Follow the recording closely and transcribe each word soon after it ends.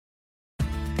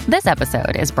This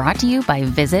episode is brought to you by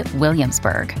Visit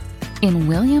Williamsburg. In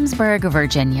Williamsburg,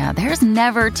 Virginia, there's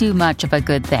never too much of a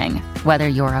good thing. Whether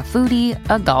you're a foodie,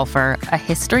 a golfer, a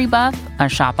history buff, a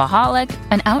shopaholic,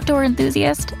 an outdoor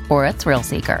enthusiast, or a thrill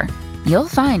seeker, you'll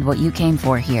find what you came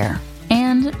for here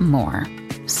and more.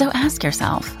 So ask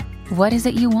yourself, what is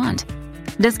it you want?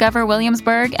 Discover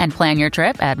Williamsburg and plan your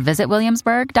trip at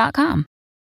visitwilliamsburg.com.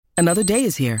 Another day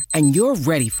is here, and you're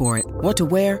ready for it. What to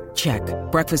wear? Check.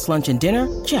 Breakfast, lunch, and dinner?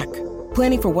 Check.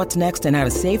 Planning for what's next and how to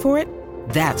save for it?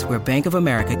 That's where Bank of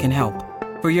America can help.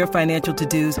 For your financial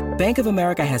to-dos, Bank of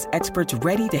America has experts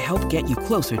ready to help get you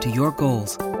closer to your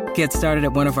goals. Get started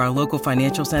at one of our local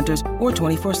financial centers or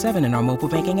 24/7 in our mobile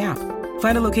banking app.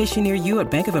 Find a location near you at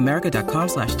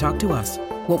bankofamerica.com/talktous.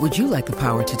 What would you like the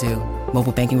power to do?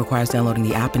 Mobile banking requires downloading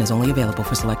the app and is only available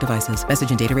for select devices. Message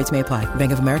and data rates may apply.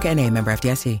 Bank of America N.A., member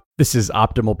FDIC. This is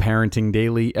Optimal Parenting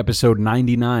Daily, episode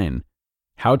 99,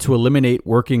 How to Eliminate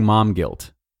Working Mom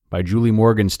Guilt, by Julie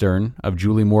Morgenstern of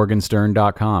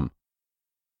juliemorgenstern.com.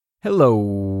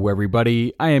 Hello,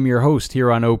 everybody. I am your host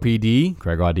here on OPD,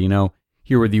 Craig Audino,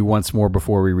 here with you once more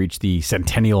before we reach the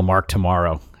centennial mark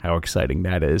tomorrow. How exciting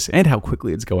that is, and how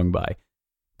quickly it's going by.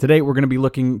 Today, we're going to be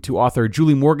looking to author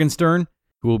Julie Morgenstern,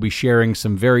 who will be sharing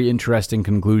some very interesting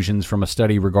conclusions from a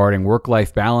study regarding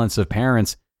work-life balance of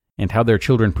parents and how their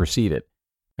children perceive it.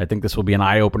 I think this will be an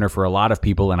eye-opener for a lot of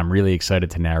people, and I'm really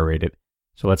excited to narrate it.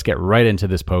 So let's get right into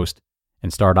this post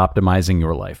and start optimizing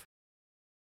your life.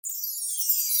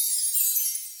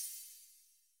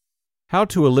 How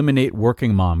to Eliminate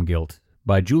Working Mom Guilt,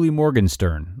 by Julie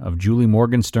Morgenstern of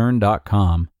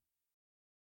juliemorgenstern.com.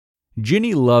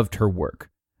 Ginny loved her work.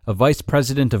 A vice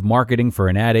president of marketing for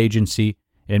an ad agency,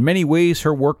 in many ways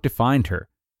her work defined her.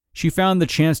 She found the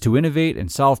chance to innovate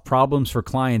and solve problems for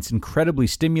clients incredibly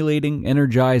stimulating,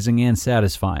 energizing, and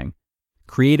satisfying.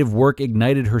 Creative work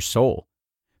ignited her soul.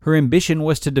 Her ambition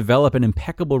was to develop an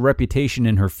impeccable reputation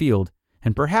in her field,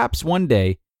 and perhaps one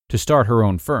day to start her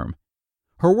own firm.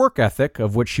 Her work ethic,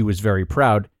 of which she was very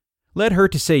proud, led her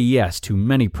to say yes to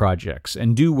many projects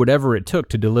and do whatever it took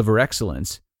to deliver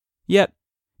excellence. Yet,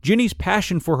 Ginny's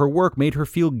passion for her work made her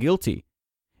feel guilty.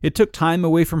 It took time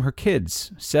away from her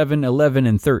kids, 7, 11,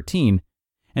 and 13,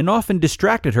 and often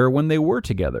distracted her when they were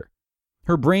together.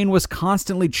 Her brain was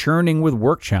constantly churning with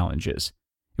work challenges.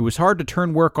 It was hard to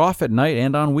turn work off at night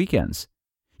and on weekends.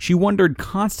 She wondered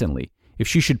constantly if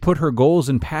she should put her goals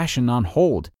and passion on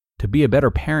hold to be a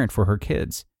better parent for her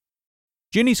kids.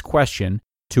 Ginny's question,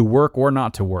 to work or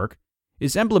not to work,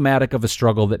 is emblematic of a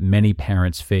struggle that many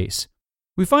parents face.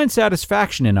 We find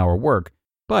satisfaction in our work,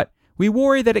 but we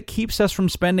worry that it keeps us from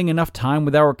spending enough time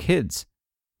with our kids.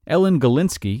 Ellen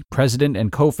Galinsky, president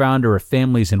and co-founder of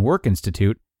Families and Work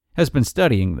Institute, has been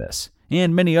studying this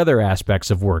and many other aspects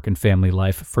of work and family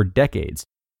life for decades.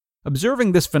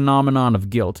 Observing this phenomenon of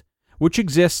guilt, which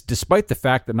exists despite the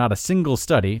fact that not a single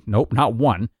study, nope, not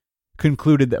one,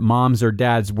 concluded that moms or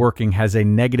dads working has a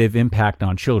negative impact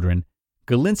on children,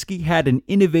 Galinsky had an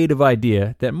innovative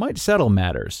idea that might settle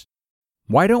matters.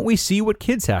 Why don't we see what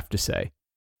kids have to say?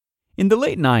 In the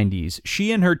late 90s,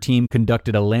 she and her team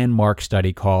conducted a landmark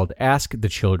study called Ask the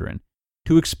Children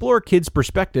to explore kids'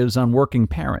 perspectives on working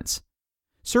parents.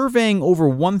 Surveying over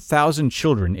 1,000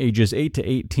 children ages 8 to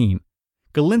 18,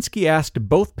 Galinsky asked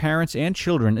both parents and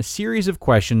children a series of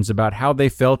questions about how they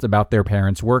felt about their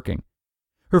parents working.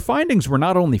 Her findings were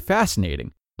not only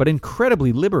fascinating, but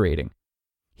incredibly liberating.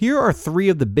 Here are 3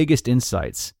 of the biggest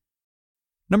insights.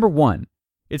 Number 1.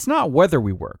 It's not whether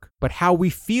we work, but how we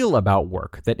feel about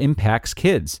work that impacts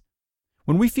kids.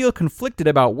 When we feel conflicted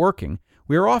about working,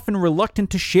 we are often reluctant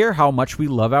to share how much we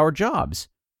love our jobs.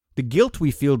 The guilt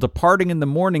we feel departing in the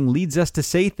morning leads us to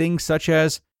say things such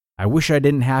as, I wish I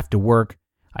didn't have to work.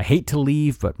 I hate to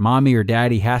leave, but mommy or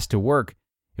daddy has to work.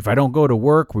 If I don't go to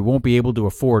work, we won't be able to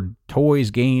afford toys,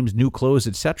 games, new clothes,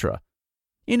 etc.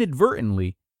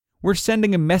 Inadvertently, we're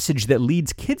sending a message that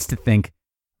leads kids to think,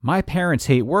 my parents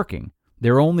hate working.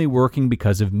 They're only working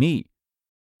because of me.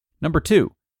 Number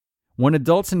 2, when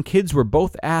adults and kids were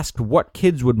both asked what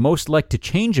kids would most like to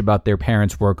change about their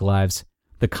parents' work lives,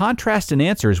 the contrast in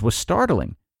answers was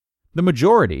startling. The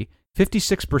majority,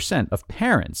 56% of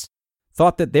parents,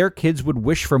 thought that their kids would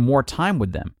wish for more time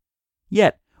with them.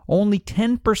 Yet, only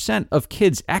 10% of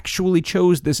kids actually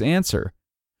chose this answer.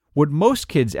 What most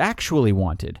kids actually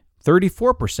wanted,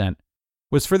 34%,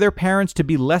 was for their parents to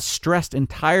be less stressed and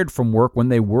tired from work when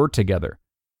they were together.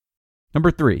 Number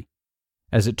 3,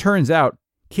 as it turns out,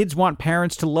 kids want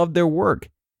parents to love their work,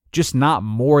 just not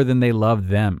more than they love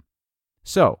them.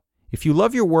 So, if you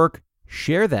love your work,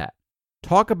 share that.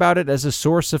 Talk about it as a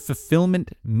source of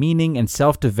fulfillment, meaning, and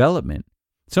self-development.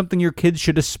 something your kids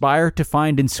should aspire to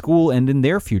find in school and in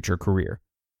their future career.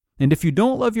 And if you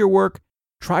don't love your work,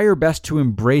 try your best to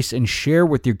embrace and share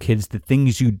with your kids the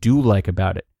things you do like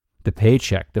about it, the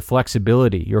paycheck, the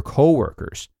flexibility, your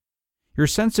coworkers. Your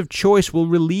sense of choice will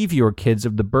relieve your kids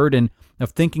of the burden of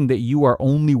thinking that you are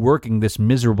only working this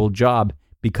miserable job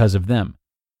because of them.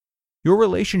 Your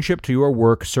relationship to your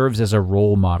work serves as a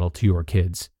role model to your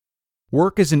kids.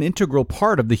 Work is an integral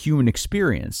part of the human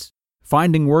experience.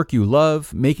 Finding work you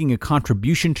love, making a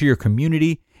contribution to your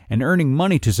community, and earning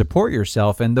money to support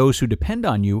yourself and those who depend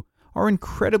on you are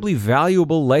incredibly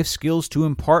valuable life skills to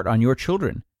impart on your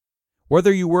children.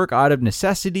 Whether you work out of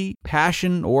necessity,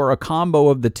 passion, or a combo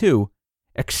of the two,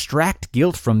 extract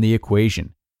guilt from the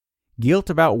equation. Guilt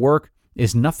about work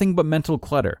is nothing but mental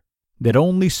clutter that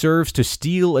only serves to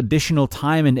steal additional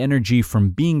time and energy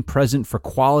from being present for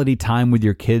quality time with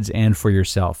your kids and for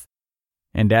yourself.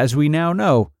 And as we now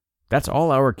know, that's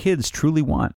all our kids truly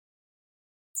want.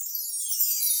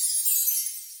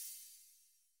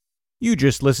 You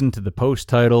just listened to the post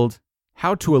titled,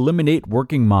 How to Eliminate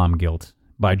Working Mom Guilt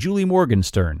by Julie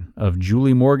Morgenstern of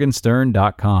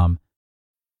juliemorgenstern.com.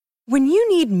 When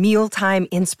you need mealtime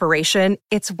inspiration,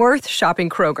 it's worth shopping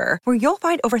Kroger, where you'll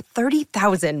find over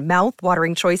 30,000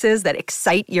 mouth-watering choices that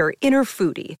excite your inner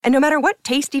foodie. And no matter what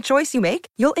tasty choice you make,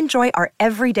 you'll enjoy our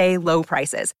everyday low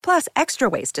prices, plus extra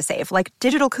ways to save, like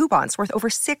digital coupons worth over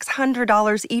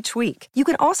 $600 each week. You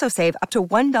can also save up to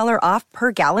 $1 off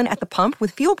per gallon at the pump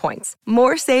with fuel points.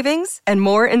 More savings and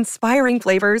more inspiring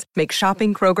flavors make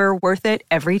shopping Kroger worth it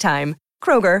every time.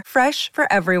 Kroger, fresh for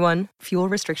everyone. Fuel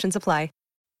restrictions apply.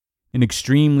 An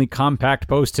extremely compact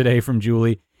post today from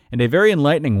Julie, and a very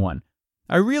enlightening one.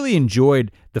 I really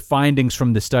enjoyed the findings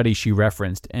from the study she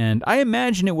referenced, and I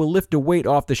imagine it will lift a weight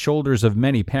off the shoulders of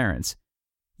many parents.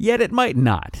 Yet it might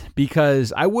not,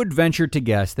 because I would venture to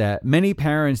guess that many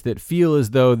parents that feel as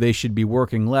though they should be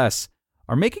working less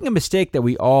are making a mistake that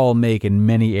we all make in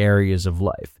many areas of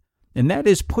life, and that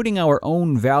is putting our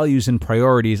own values and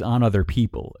priorities on other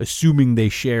people, assuming they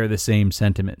share the same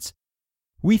sentiments.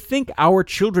 We think our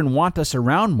children want us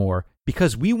around more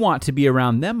because we want to be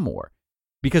around them more,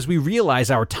 because we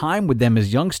realize our time with them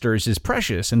as youngsters is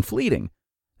precious and fleeting.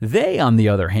 They, on the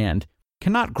other hand,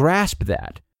 cannot grasp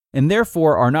that, and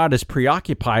therefore are not as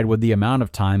preoccupied with the amount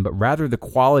of time, but rather the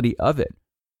quality of it.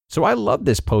 So I love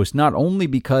this post not only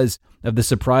because of the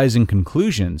surprising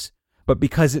conclusions, but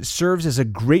because it serves as a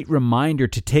great reminder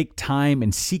to take time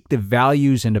and seek the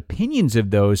values and opinions of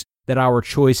those that our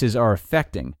choices are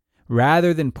affecting,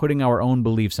 rather than putting our own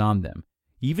beliefs on them,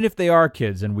 even if they are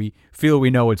kids and we feel we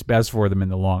know what's best for them in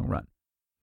the long run.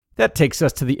 That takes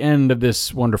us to the end of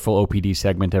this wonderful OPD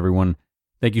segment, everyone.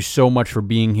 Thank you so much for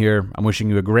being here. I'm wishing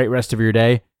you a great rest of your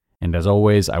day, and as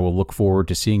always, I will look forward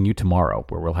to seeing you tomorrow,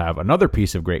 where we'll have another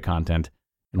piece of great content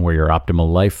and where your optimal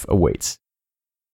life awaits.